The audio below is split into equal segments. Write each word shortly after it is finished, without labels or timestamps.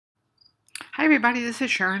Hi everybody, this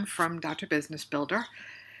is Sharon from Dr. Business Builder.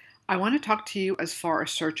 I want to talk to you as far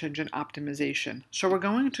as search engine optimization. So we're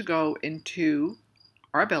going to go into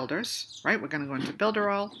our builders, right? We're going to go into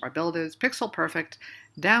Builderall, our builders, Pixel Perfect,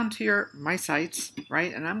 down to my sites,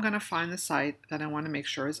 right? And I'm going to find the site that I want to make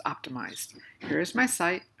sure is optimized. Here's my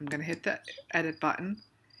site. I'm going to hit the edit button.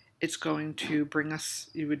 It's going to bring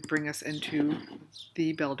us into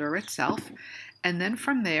the builder itself. And then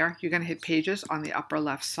from there, you're going to hit pages on the upper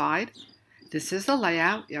left side. This is the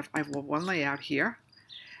layout. I have one layout here,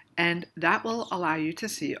 and that will allow you to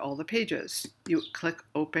see all the pages. You click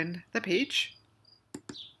open the page,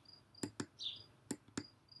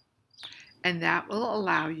 and that will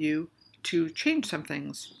allow you to change some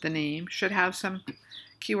things. The name should have some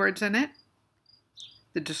keywords in it.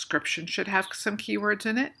 The description should have some keywords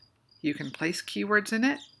in it. You can place keywords in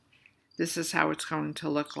it. This is how it's going to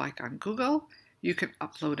look like on Google. You can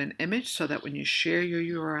upload an image so that when you share your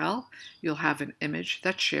URL, you'll have an image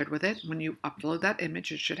that's shared with it. When you upload that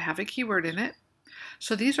image, it should have a keyword in it.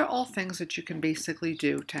 So these are all things that you can basically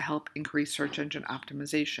do to help increase search engine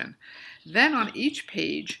optimization. Then on each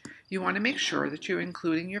page, you want to make sure that you're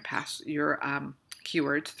including your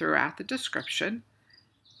keywords throughout the description,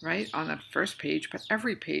 right, on that first page, but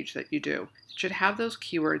every page that you do, it should have those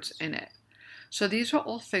keywords in it. So these are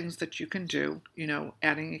all things that you can do,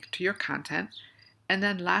 adding it to your content. And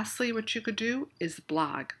then lastly, what you could do is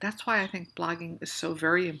blog. That's why I think blogging is so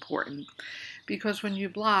very important, because when you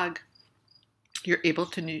blog, you're able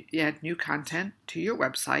to add new content to your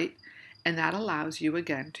website, and that allows you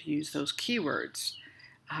again to use those keywords.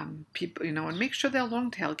 People, and make sure they're long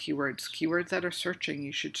tail keywords that are searching.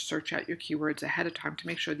 You should search out your keywords ahead of time to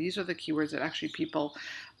make sure these are the keywords that actually people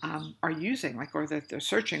are using, or that they're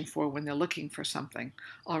searching for when they're looking for something.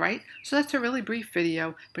 All right, so that's a really brief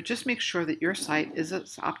video, but just make sure that your site is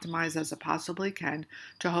as optimized as it possibly can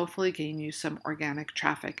to hopefully gain you some organic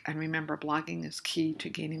traffic. And remember, blogging is key to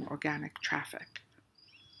gaining organic traffic.